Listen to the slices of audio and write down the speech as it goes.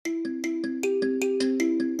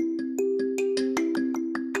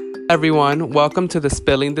everyone. Welcome to the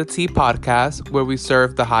Spilling the Tea podcast, where we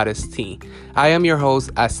serve the hottest tea. I am your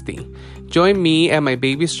host, Esty. Join me and my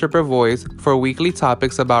baby stripper voice for weekly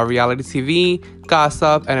topics about reality TV,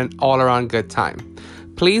 gossip, and an all-around good time.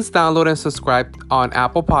 Please download and subscribe on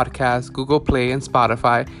Apple Podcasts, Google Play, and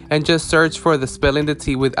Spotify, and just search for the Spilling the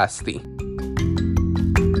Tea with Esty.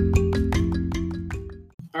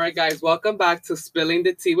 All right, guys, welcome back to Spilling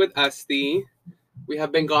the Tea with Esty. We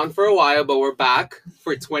have been gone for a while, but we're back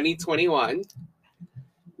for 2021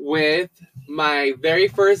 with my very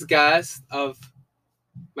first guest of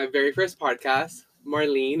my very first podcast,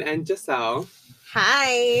 Marlene and Giselle.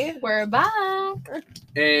 Hi. We're back.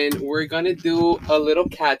 And we're going to do a little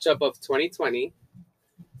catch up of 2020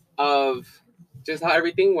 of just how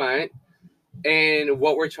everything went and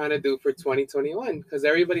what we're trying to do for 2021 because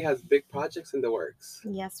everybody has big projects in the works.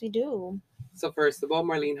 Yes, we do. So first of all,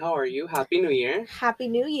 Marlene, how are you? Happy New Year. Happy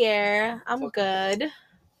New Year. I'm good.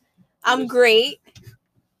 I'm great.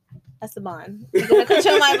 That's the bond. You're going to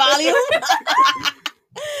control my volume?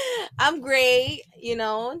 I'm great,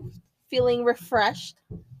 feeling refreshed.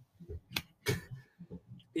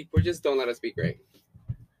 People just don't let us be great.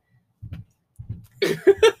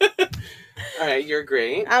 All right, you're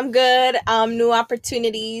great. I'm good. New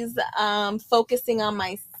opportunities. Focusing on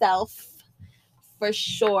myself. For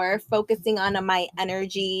sure, focusing on my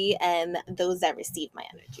energy and those that receive my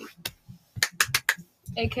energy.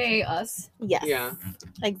 AKA us. Yes. Yeah.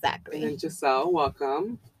 Exactly. And then Giselle,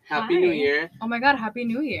 welcome. Happy Hi. New Year. Oh my God, Happy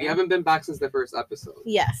New Year. You haven't been back since the first episode.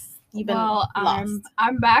 Yes. You've been lost.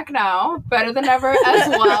 I'm back now. Better than ever as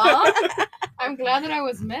well. I'm glad that I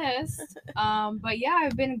was missed. But yeah,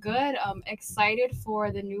 I've been good. Excited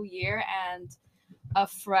for the new year and a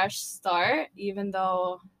fresh start, even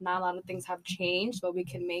though not a lot of things have changed, but we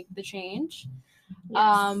can make the change.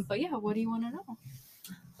 Yes. But yeah, what do you want to know?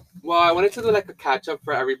 Well, I wanted to do like a catch up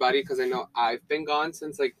for everybody because I know I've been gone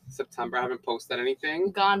since like September. I haven't posted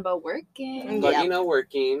anything. Gone but working. But Yep.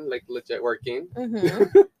 Working, like legit working.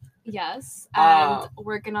 Mm-hmm. Yes. And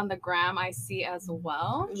working on the gram, I see as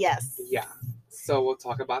well. Yes. Yeah. So we'll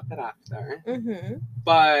talk about that after. Mm-hmm.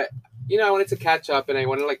 But, I wanted to catch up and I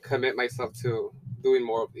want to like commit myself to doing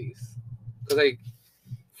more of these because I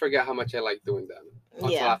forget how much I like doing them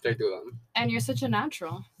until after I do them. And you're such a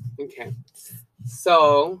natural. Okay.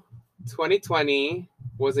 So 2020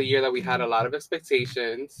 was a year that we had a lot of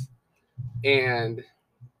expectations and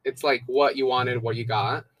it's like what you wanted, what you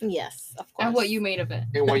got. Yes, of course. And what you made of it.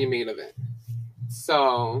 And what you made of it.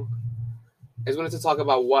 So I just wanted to talk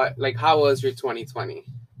about how was your 2020?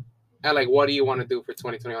 And like, what do you want to do for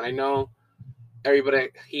 2021? I know everybody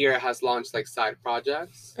here has launched like side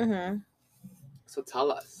projects. Mm-hmm. So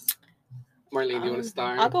tell us. Marlene, do you want to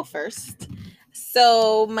start? I'll go first.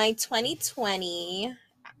 So my 2020,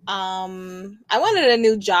 I wanted a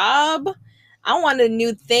new job. I wanted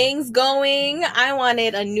new things going. I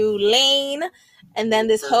wanted a new lane. And then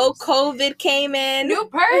this whole COVID came in. New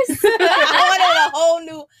purse. I wanted a whole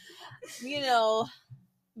new,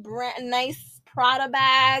 brand nice Prada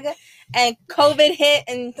bag. And COVID hit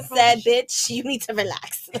and said, bitch, you need to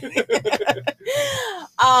relax.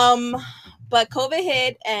 But COVID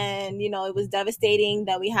hit and, it was devastating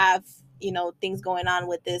that we have, things going on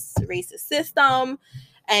with this racist system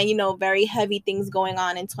and, very heavy things going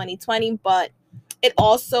on in 2020. But it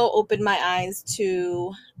also opened my eyes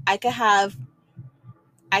to I can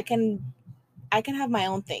have my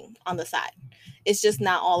own thing on the side. It's just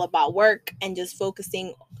not all about work and just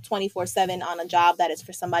focusing 24/7 on a job that is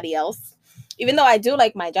for somebody else. Even though I do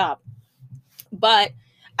like my job. But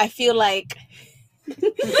I feel like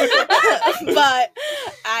but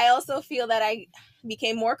I also feel that I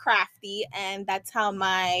became more crafty and that's how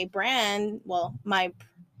my brand, my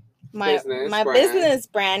business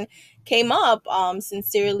brand came up,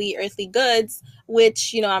 Sincerely Earthly Goods,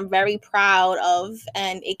 which, I'm very proud of.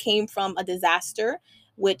 And it came from a disaster,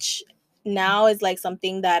 which now is like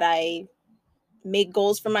something that I make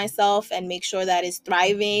goals for myself and make sure that it's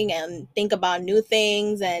thriving and think about new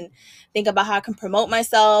things and think about how I can promote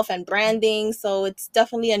myself and branding. So it's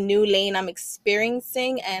definitely a new lane I'm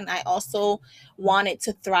experiencing. And I also want it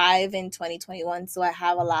to thrive in 2021. So I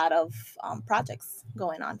have a lot of projects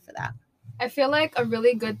going on for that. I feel like a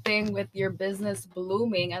really good thing with your business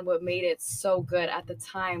blooming and what made it so good at the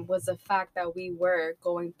time was the fact that we were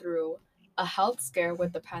going through a health scare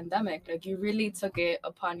with the pandemic. Like you really took it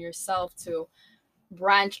upon yourself to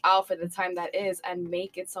branch out for the time that is and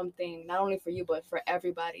make it something not only for you but for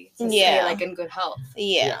everybody to stay like in good health.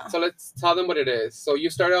 Yeah. So let's tell them what it is. So you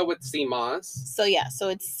started out with CMOS. So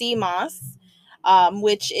it's CMOS,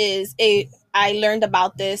 which is I learned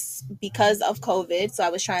about this because of COVID. So I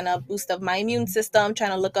was trying to boost up my immune system, trying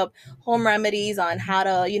to look up home remedies on how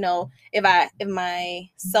to, if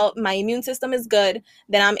my immune system is good,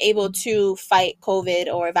 then I'm able to fight COVID,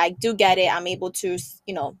 or if I do get it, I'm able to,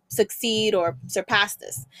 succeed or surpass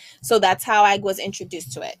this. So that's how I was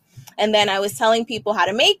introduced to it. And then I was telling people how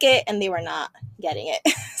to make it, and they were not getting it.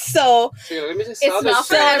 So let me just It's not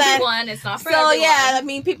for that- everyone. It's not for everyone. yeah, I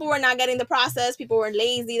mean, people were not getting the process. People were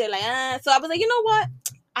lazy. They're like, So I was like, you know what?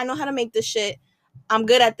 I know how to make this shit. I'm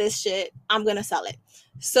good at this shit. I'm gonna sell it.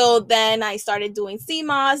 So then I started doing sea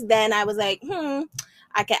moss. Then I was like,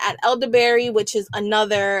 I can add elderberry, which is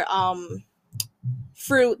another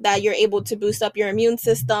fruit that you're able to boost up your immune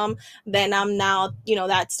system. Then I'm now,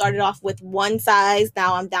 that started off with one size.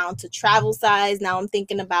 Now I'm down to travel size. Now I'm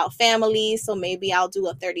thinking about family. So maybe I'll do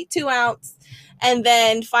a 32 ounce. And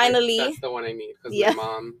then finally, that's the one I need, because Yeah. my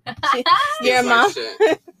mom your steals my mom.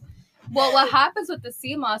 shit. Well, what happens with the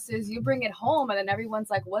sea moss is you bring it home, and then everyone's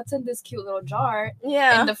like, "What's in this cute little jar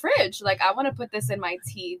Yeah. in the fridge? Like, I want to put this in my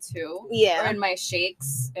tea too, or Yeah. in my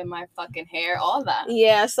shakes, in my fucking hair, all that."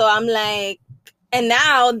 Yeah. So I'm like, and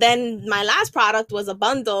now then my last product was a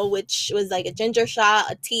bundle, which was like a ginger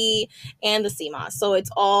shot, a tea, and the sea moss. So it's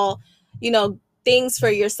all, things for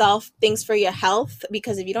yourself, things for your health,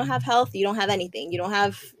 because if you don't have health, you don't have anything. You don't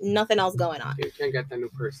have nothing else going on. You can't get that new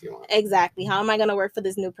purse you want. Exactly. How am I going to work for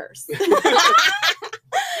this new purse?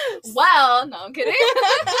 Well, no, I'm kidding.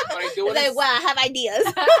 But I do want Like, wow, I have ideas.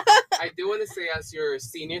 to say, as your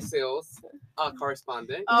senior sales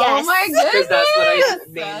correspondent, Oh Yes. my goodness. because that's what I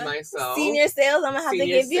named myself. Senior sales, I'm going to have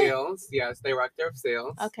Senior to give you. sales, yes, director of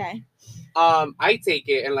sales. Okay. I take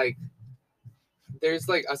it, and like, there's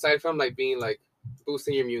like, aside from like being like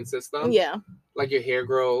boosting your immune system, Yeah. like your hair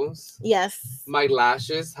grows, Yes. my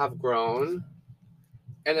lashes have grown,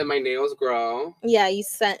 and then my nails grow. Yeah, you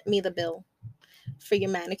sent me the bill for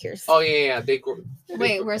your manicures. Oh yeah, they grow.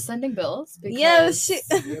 Wait, we're sending bills? Because Yeah, shit.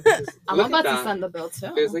 I'm Look about at to that. send the bill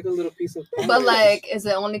too. There's like a little piece of. But like, is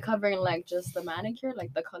it only covering like just the manicure,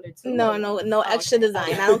 like the color too? No, Or- no Oh, extra okay.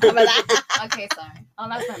 design. I don't cover that. Okay, sorry. Oh,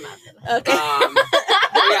 that's my math. Okay.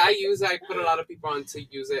 Yeah, I use it. I put a lot of people on to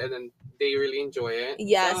use it, and then they really enjoy it.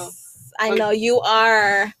 Yes, I know you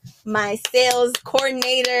are my sales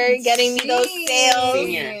coordinator, getting me those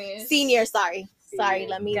sales. Senior, sorry.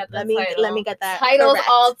 Let me Get the let me title. get that Titles correct.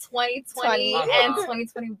 all 2020 Uh-huh. and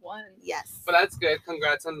 2021. Yes. But that's good.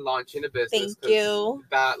 Congrats on launching a business. Thank you.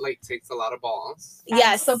 That like takes a lot of balls. And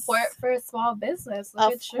Yes. support for a small business. Look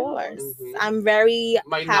Of at you. course. Mhm. I'm very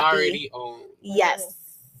happy. Minority owned. Yes.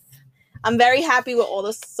 I'm very happy with all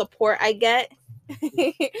the support I get.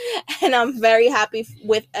 And I'm very happy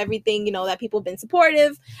with everything, that people have been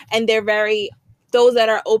supportive, and those that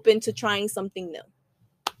are open to trying something new.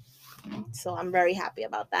 So I'm very happy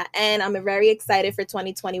about that. And I'm very excited for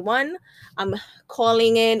 2021. I'm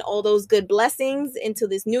calling in all those good blessings into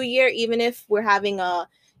this new year, even if we're having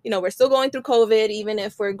we're still going through COVID, even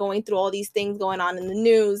if we're going through all these things going on in the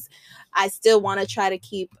news, I still want to try to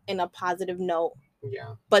keep in a positive note,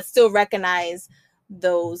 Yeah. but still recognize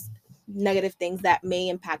those negative things that may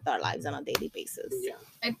impact our lives on a daily basis. Yeah.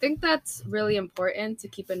 I think that's really important to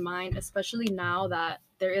keep in mind, especially now that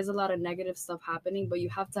there is a lot of negative stuff happening, but you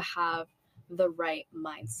have to have the right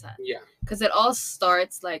mindset. Yeah. Because it all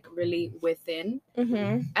starts like really within,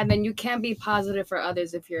 Mm-hmm. and then you can't be positive for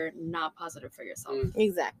others if you're not positive for yourself.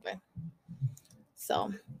 Exactly.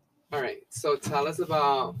 So, All right. So tell us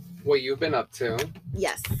about what you've been up to.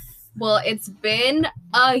 yes. Well, it's been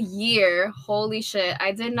a year. Holy shit.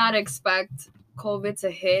 I did not expect COVID to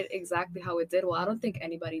hit exactly how it did. Well, I don't think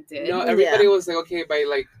anybody did. No, everybody was like, okay, by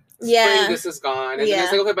like spring Yeah. this is gone, and then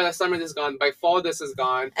it's like, okay, by the summer this is gone, by fall this is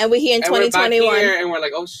gone, And we're here in and we're back 2021. here, and we're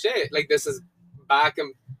like, oh shit, like this is back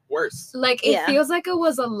and worse. Like, it Yeah. feels like it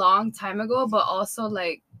was a long time ago, but also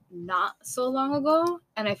like not so long ago.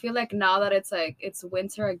 And I feel like now that it's like it's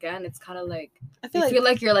winter again, it's kind of like I you feel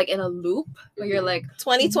like you're like in a loop, but you're Mhm. like,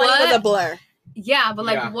 2020 was a What? blur. yeah, but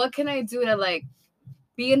like Yeah. what can I do to like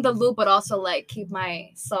be in the loop but also like keep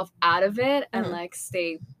myself out of it and Mhm. like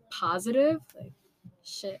stay positive? Like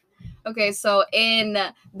shit. Okay, so in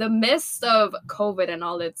the midst of COVID and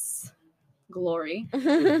all its glory,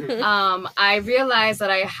 I realized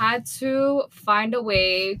that I had to find a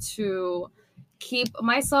way to keep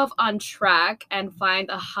myself on track and find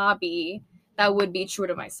a hobby that would be true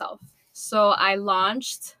to myself. So I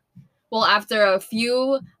launched, well, after a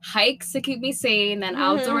few hikes to keep me sane and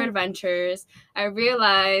outdoor Mhm. adventures, I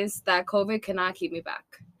realized that COVID cannot keep me back.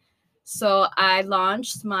 So I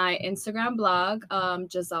launched my Instagram blog,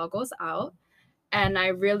 Giselle Goes Out. And I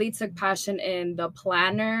really took passion in the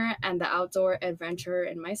planner and the outdoor adventure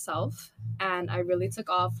in myself. And I really took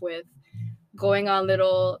off with going on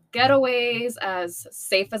little getaways as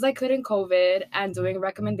safe as I could in COVID and doing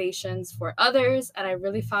recommendations for others. And I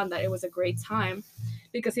really found that it was a great time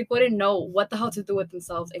because people didn't know what the hell to do with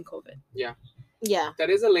themselves in COVID. Yeah. Yeah. That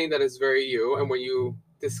is a lane that is very you. And when you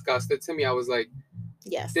discussed it to me, I was like,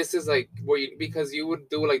 Yes. this is like where you, because you would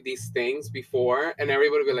do like these things before and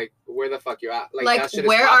everybody would be like, where the fuck you at? Like that shit is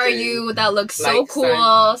where are popping. you? That looks so Like,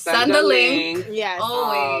 cool. Send the link. Yes.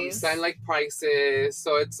 Always. Send like prices.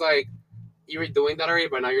 So it's like you were doing that already,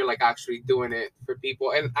 but now you're like actually doing it for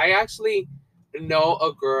people. And I actually know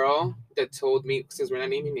a girl that told me, since we're not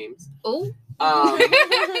naming names, Oh.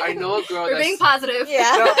 I know a girl We're that's being positive.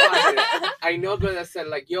 Yeah. not positive. I know a girl that said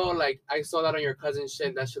like, yo, like I saw that on your cousin's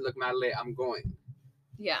shit. That should look mad lit. I'm going.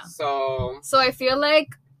 Yeah. So I feel like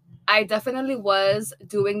I definitely was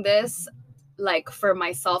doing this like for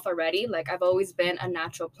myself already. Like I've always been a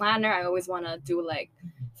natural planner. I always want to do like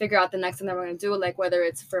figure out the next thing that we're going to do, like whether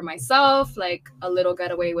it's for myself, like a little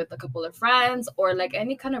getaway with a couple of friends, or like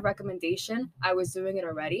any kind of recommendation. I was doing it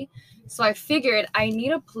already. So I figured I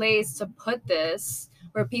need a place to put this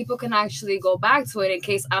where people can actually go back to it in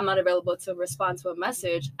case I'm not available to respond to a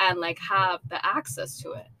message and like have the access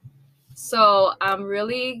to it. So I'm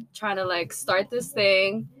really trying to like start this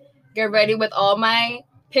thing, get ready with all my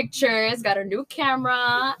pictures, got a new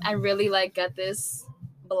camera, and really like get this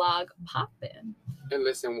blog popping. and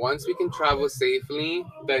listen, once we can travel safely,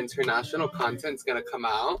 the international content's gonna come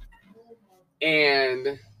out,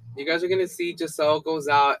 and you guys are gonna see Giselle goes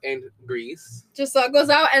out in Greece. Giselle goes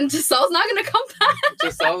out and Giselle's not gonna come back.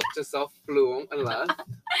 Giselle flew and left.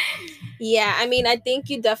 Yeah, I mean, I think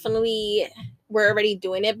you definitely were already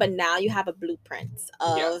doing it, but now you have a blueprint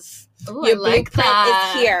of Yes. Ooh, your I like blueprint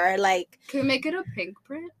that. is here, like Can we make it a pink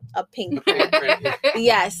print? a pink Print.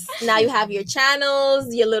 yes, now you have your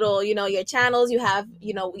channels, your little, your channels, you have,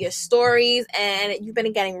 your stories, and you've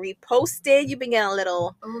been getting reposted, you've been getting a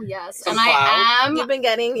little, Oh yes, Some and clout. I am. you've been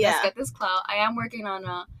getting, Let's yeah. get this clout. I am working on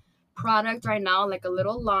a product right now, like a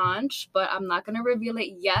little launch, but I'm not gonna reveal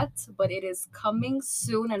it yet. But it is coming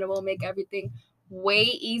soon, and it will make everything way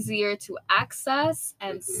easier to access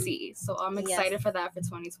and Mhm. see. So I'm Yes. excited for that for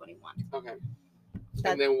 2021. Okay.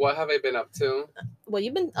 That- And then what have I been up to? Well,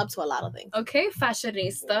 you've been up to a lot of things. Okay,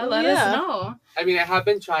 fashionista, let Yeah. us know. I mean, I have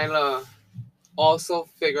been trying to also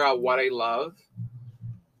figure out what I love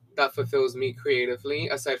that fulfills me creatively,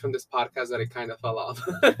 aside from this podcast that it kind of fell off.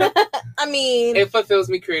 I mean, It fulfills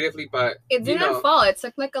me creatively, but It didn't know, fall. It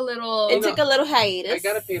took like a little. it took a little hiatus. I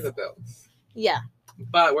gotta pay the bills. Yeah,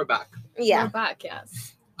 But we're back. yeah. We're back,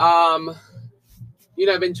 yes.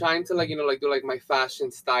 I've been trying to do like my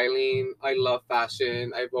fashion styling. I love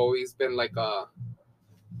fashion. I've always been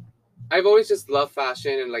I've always just loved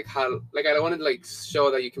fashion and like how I don't want to like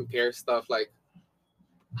show that you compare stuff like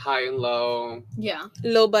high and low. Yeah.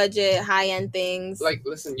 Low budget, high end things. Like,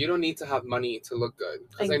 listen, you don't need to have money to look good.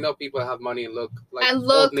 Because I know people that have money and look like And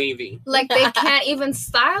look- Old Navy. Like they can't even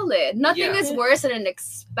style it. Nothing Yeah. is worse than an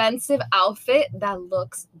expensive outfit that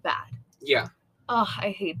looks bad. Yeah. Oh, I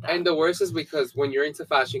hate that. And the worst is because when you're into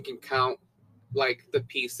fashion, you can count like the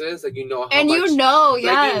pieces, like how and much. you know, Like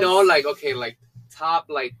yes. like okay, like top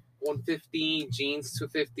like 150, jeans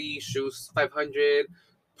 250, shoes 500,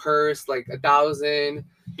 purse like 1,000.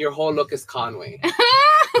 Your whole look is Conway.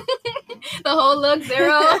 The whole look zero.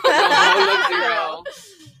 Your whole look zero.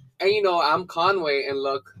 And I'm Conway and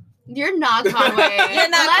look. You're not Conway. You're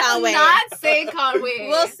not Let's Conway. not say Conway.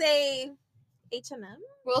 We'll say H&M.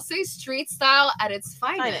 We'll say street style at its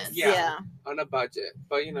finest. Yeah. On a budget,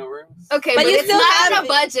 but we're Okay, But but you it's still not have on a it.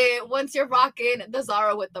 budget once you're rocking the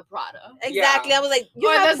Zara with the Prada. Exactly. Yeah. I was like, you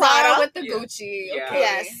or have the Zara Prada? with the Yeah. Gucci. Yeah. Okay.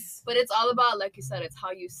 Yes. But it's all about, like you said, it's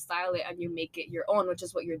how you style it and you make it your own, which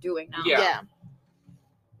is what you're doing now. Yeah. Yeah.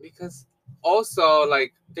 Because also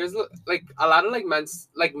like there's like a lot of like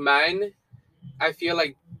men. I feel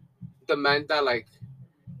like the men that like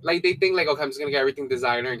they think like, okay, I'm just gonna get everything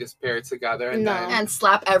designer and just pair it together and No. then And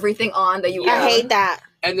slap everything on that you Yeah. I hate that.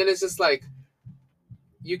 and then it's just like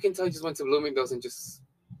you can tell you just went to Bloomingdale's and just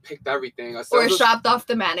picked everything or shopped off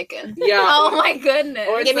the mannequin. Yeah. Oh my goodness.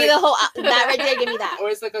 Or it's Give me like- the whole, that right there, give me that. or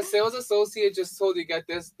it's like a sales associate just told you get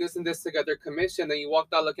this and this to get their commission, and you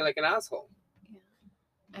walked out looking like an asshole.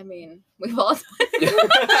 I mean, we've all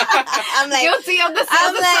I'm like, guilty of the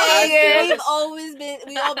I'm sales like, associate.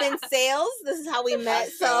 we've all been sales. This is how we met.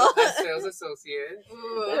 As So, sales associate.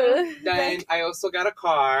 Ooh. Then I also got a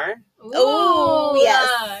car. Ooh,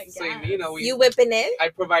 yes. So, yes. you whipping it? I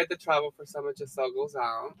provide the travel for summer. Giselle goes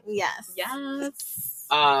out. Yes. Yes.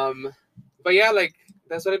 But yeah, like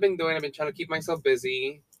that's what I've been doing. I've been trying to keep myself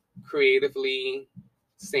busy, creatively,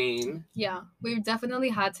 sane. Yeah, we've definitely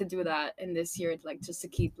had to do that in this year, like just to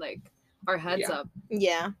keep like our heads Yeah. up.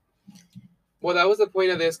 Yeah. Well, that was the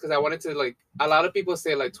point of this because I wanted to like. A lot of people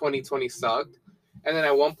say like 2020 sucked, and then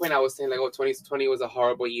at one point I was saying like, oh, 2020 was a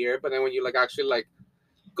horrible year. But then when you like actually like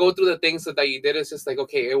go through the things that you did, it's just like,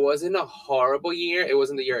 okay, it wasn't a horrible year. It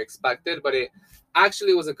wasn't the year expected, but it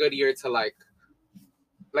actually was a good year to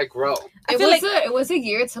like grow. I feel like it was a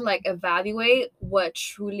year to like evaluate what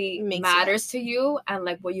truly Makes you matters to you and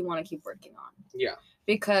like what you want to keep working on. Yeah.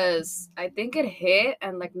 Because I think it hit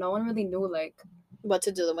and like no one really knew like what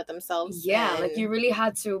to do with themselves. yeah, like and- you really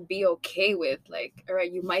had to be okay with like, all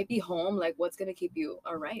right, you might be home, like what's gonna keep you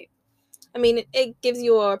all right. I mean, it gives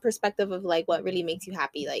you a perspective of like what really makes you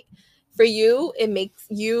happy. Like for you, it makes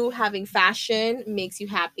you having fashion makes you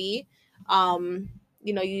happy.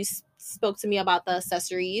 You know, you spoke to me about the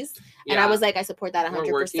accessories, and I was like, I support that 100%.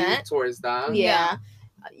 We're working towards that. Yeah.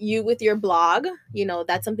 You with your blog, you know,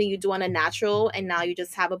 that's something you do on a natural, and now you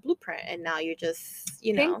just have a blueprint, and now you're just,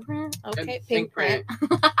 you know, Pink print. okay, And pink print. And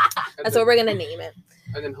That's then, what we're gonna name it.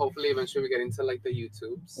 And then hopefully eventually we get into like the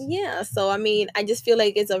YouTubes. Yeah. So I mean, I just feel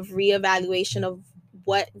like it's a reevaluation of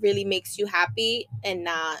what really makes you happy, and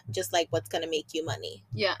not just like what's gonna make you money.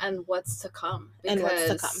 Yeah, and what's to come. And what's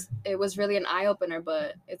to Because come. it was really an eye-opener,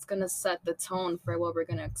 but it's gonna set the tone for what we're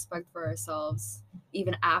gonna expect for ourselves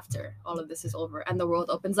even after all of this is over and the world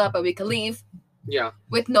opens up and we can leave Yeah.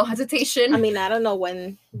 with no hesitation. I mean, I don't know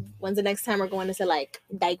when's the next time we're going to like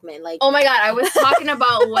Dykeman. Like, oh my god, I was talking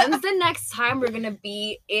about when's the next time we're gonna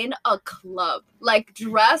be in a club, like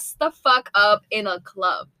dress the fuck up in a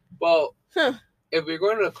club. Well, if we're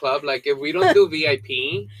going to a club, like if we don't do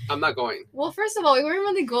VIP, I'm not going. Well, first of all, we weren't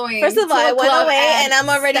really going. first of all, to a I went club away, and I'm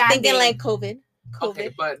already thinking standing. like COVID. Okay,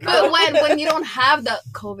 but But no. when you don't have the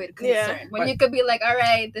COVID concern, Yeah. when But- you could be like, all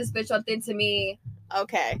right, this bitch jumped into me,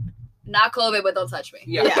 Okay. not COVID, but don't touch me.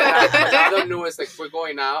 Yeah. Yeah. The other new is like we're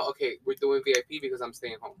going out. Okay, we're doing VIP because I'm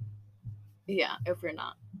staying home Yeah, if we're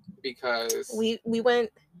not. because We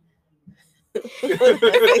went.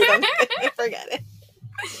 Forget it.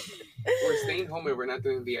 we're staying home and we're not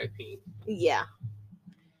doing VIP. Yeah.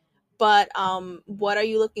 But what are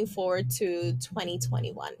you looking forward to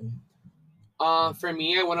 2021? For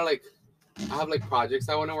me, I want to like, I have like projects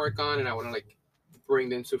I want to work on and I want to like bring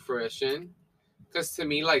them to fruition. Because to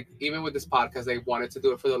me, like even with this podcast, I wanted to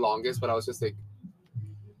do it for the longest, but I was just like,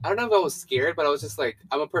 I don't know if I was scared, but I was just like,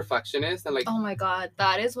 I'm a perfectionist and like, Oh my god,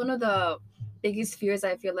 that is one of the biggest fears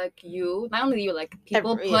I feel like not only you, like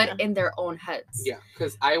people Every- put yeah. in their own heads. yeah,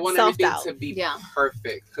 because I want everything Self-doubt. to be Yeah.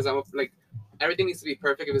 perfect. Because I'm like, everything needs to be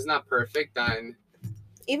perfect. If it's not perfect, then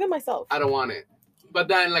Even myself. I don't want it. But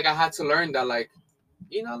then like I had to learn that like,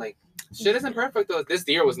 you know, like shit isn't perfect though. This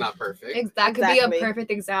year was not perfect. That could be Exactly. a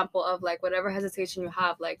perfect example of like whatever hesitation you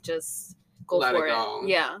have, like just go Let for it it. go.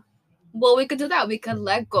 Yeah. Well, we could do that. We could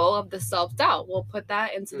let go of the self-doubt. We'll put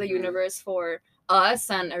that into the Mhm. universe for us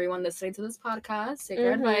and everyone listening to this podcast. Take our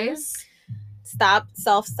Mhm. advice. Stop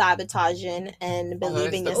self-sabotaging and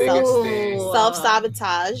believe in that's the yourself. biggest thing. Ooh.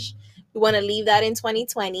 Self-sabotage. We want to leave that in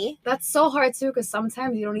 2020. That's so hard too, because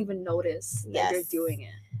sometimes you don't even notice that you're Yes. doing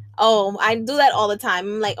it. Oh, I do that all the time.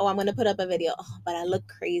 I'm like, oh, I'm gonna put up a video, but I look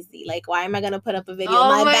crazy. Like, why am I gonna put up a video?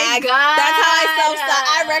 Oh my bag. God. That's how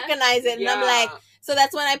I recognize it, and I'm like, Yeah. so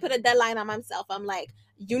that's when I put a deadline on myself. I'm like,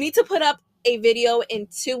 you need to put up a video in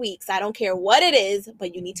 2 weeks. I don't care what it is,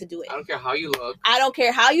 but you need to do it. I don't care how you look. I don't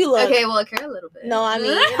care how you look. Okay, well, I care a little bit. No, I mean,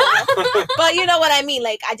 you know, but you know what I mean.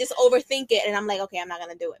 Like, I just overthink it, and I'm like, okay, I'm not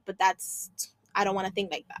gonna do it. But I don't want to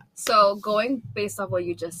think like that. So going based off what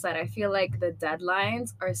you just said, I feel like the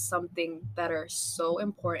deadlines are something that are so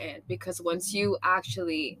important because once you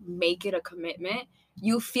actually make it a commitment,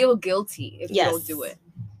 you feel guilty if you don't do it.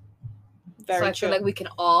 Very so I true. feel like we can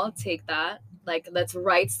all take that. Like, let's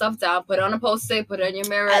write stuff down, put it on a post-it, put it on your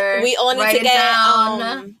mirror. We all need write to it get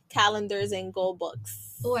down. calendars and goal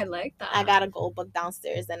books. Oh, I like that. I got a goal book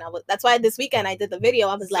downstairs, and that's why this weekend I did the video.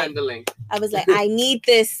 I was like, Send the link. I need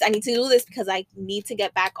this. I need to do this because I need to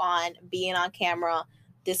get back on being on camera.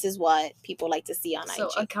 This is what people like to see on so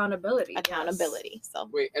IG. accountability. yes. Accountability. So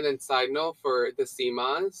Wait, and then side note for the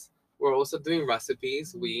CMAs, we're also doing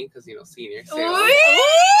recipes. Because you know senior sales.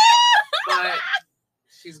 But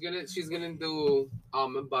she's gonna do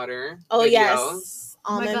almond butter. oh videos, yes,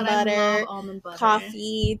 Oh my almond God, I butter, love almond butter.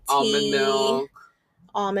 coffee, tea,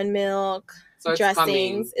 almond milk. So it's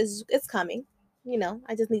dressings. coming. It's coming. You know,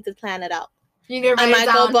 I just need to plan it out. You can On write my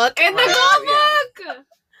it goal down book. in the Right, goal book.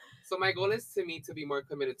 So my goal is to be more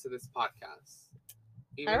committed to this podcast.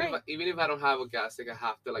 Even All if right. even if I don't have a guest, like I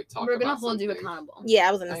have to like talk. We're gonna about hold you something. accountable. Yeah,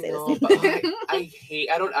 I was gonna I say know, this. but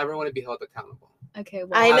I don't ever want to be held accountable. Okay,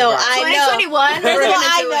 well, I know, Ever. I know. 2021, First we're of all, gonna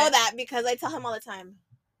I do know it. that because I tell him all the time,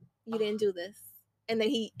 "You didn't do this," and then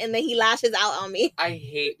he lashes out on me. I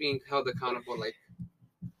hate being held accountable. Like,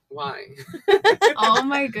 why? Oh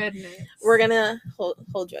my goodness. We're gonna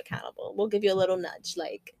hold you accountable. We'll give you a little nudge.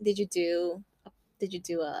 Like, did you do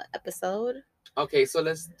a episode? Okay, so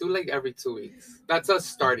let's do like every 2 weeks. That's a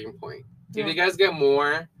starting point. If Yeah. you guys get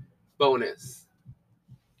more, bonus.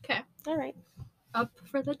 Okay, All right. up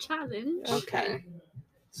for the challenge. Okay.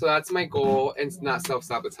 So that's my goal, and it's not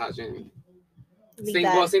self-sabotaging. Leave Same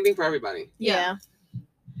that. thing for everybody. Yeah.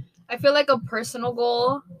 I feel like a personal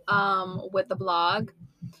goal with the blog,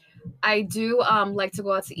 I do like to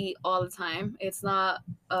go out to eat all the time. It's not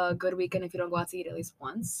a good weekend if you don't go out to eat at least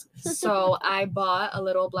once. So I bought a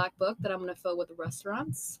little black book that I'm gonna fill with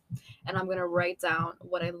restaurants, and I'm gonna write down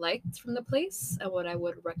what I liked from the place and what I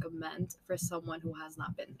would recommend for someone who has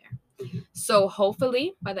not been there. So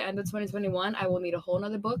hopefully by the end of 2021, I will need a whole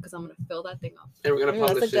nother book because I'm gonna fill that thing up. And we're gonna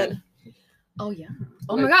That's a publish good. it. Oh yeah.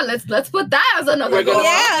 Oh my god, let's put that as another We're goal. gonna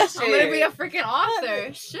Yeah. publish I'm gonna be a it. freaking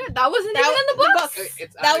author. Shit, that wasn't That even in the books.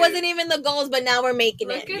 It's That added. wasn't even the goals, but now we're making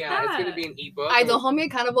Look it. at Yeah, it's gonna that. be an ebook. I don't hold me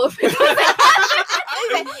accountable if it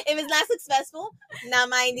If it's not successful, not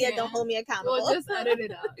my idea. Yeah. Don't hold me accountable. We'll just edit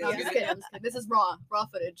it out. No, I'm It's just gonna- kidding. I'm just kidding. This is raw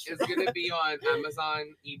footage. It's gonna be on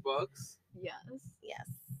Amazon ebooks. Yes. Yes.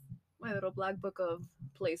 My little black book of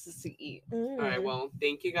places to eat. Mm. All right. Well,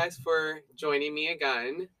 thank you guys for joining me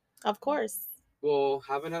again. Of course. We'll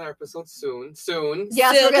have another episode soon. Soon.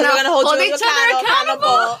 Yes, Soon, we're 'cause gonna hold hold you each other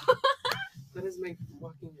accountable. That is my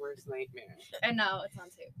fucking worst nightmare. And now it's on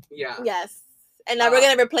tape. Yeah. Yes. And now we're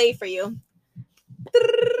gonna replay for you.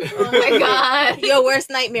 Oh my god. Your worst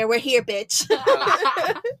nightmare. We're here, bitch.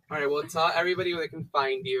 All right. Well, tell everybody where they can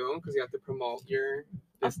find you because you have to promote your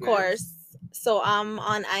business. Of course. So I'm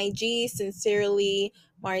on IG, Sincerely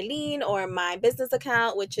Marlene, or my business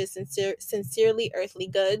account, which is Sincerely Earthly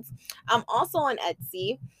Goods. I'm also on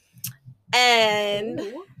Etsy. And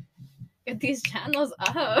Ooh. Get these channels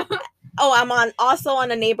up. I'm also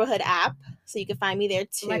on a neighborhood app. So you can find me there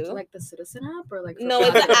too. Like the Citizen app or like No,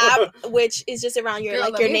 it's an app which is just around your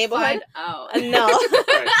Girl, let your me neighborhood. find out. No.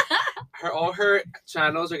 Right. All her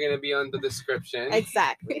channels are gonna be on the description.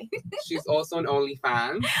 Exactly. She's also on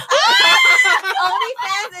OnlyFans. OnlyFans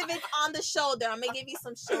if it's on the shoulder. I'm gonna give you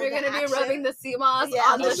some shoulder. We're gonna be action. rubbing the sea moss Yeah,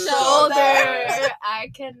 on the on the shoulder. shoulder.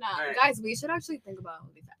 I cannot. All right. Guys, we should actually think about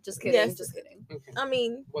OnlyFans. Just kidding. Yes. Just kidding. Okay. I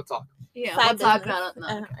mean, We'll talk. Yeah, side we'll talk business.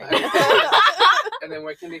 about it. No. And then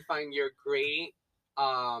where can they find your great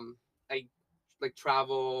like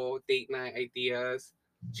travel date night ideas?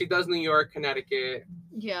 She does New York, Connecticut,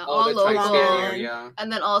 Yeah, all all the tri-state local. area.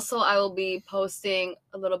 And then also I will be posting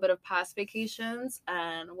a little bit of past vacations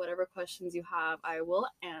and whatever questions you have, I will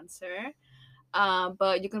answer.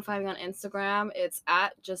 But you can find me on Instagram. It's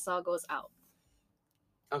at Just All Goes Out.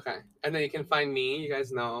 Okay. And then you can find me, you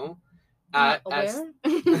guys know, at Where?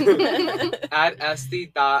 at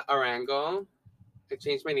Esti.Arango. I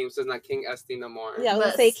changed my name so it's not King Esti no more. yeah, I was But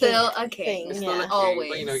gonna say still king. a king. It's Yeah. still a king, Always.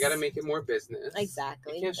 but you know, you gotta make it more business.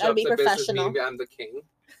 Exactly. You can't show Gotta up be to business professional. being I'm the king.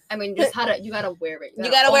 I mean, you gotta wear it. You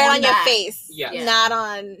gotta wear it own on your that. face. Yeah.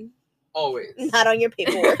 Yeah. Always. Not on your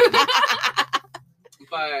paperwork.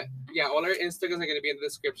 But yeah, all our Instagrams are gonna be in the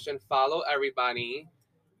description. Follow everybody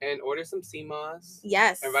and order some sea moss.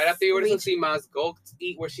 Yes. And right after you order some Reach- sea moss, go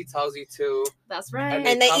eat where she tells you to. That's right. And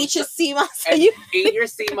and then Come eat your to- sea moss. And You eat your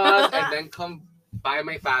sea moss and then come buy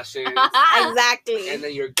my fashion. exactly. And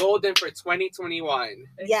then you're golden for 2021.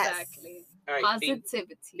 Yes. Exactly. All right.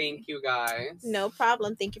 Positivity. Thank you guys. No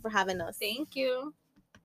problem. Thank you for having us. Thank you.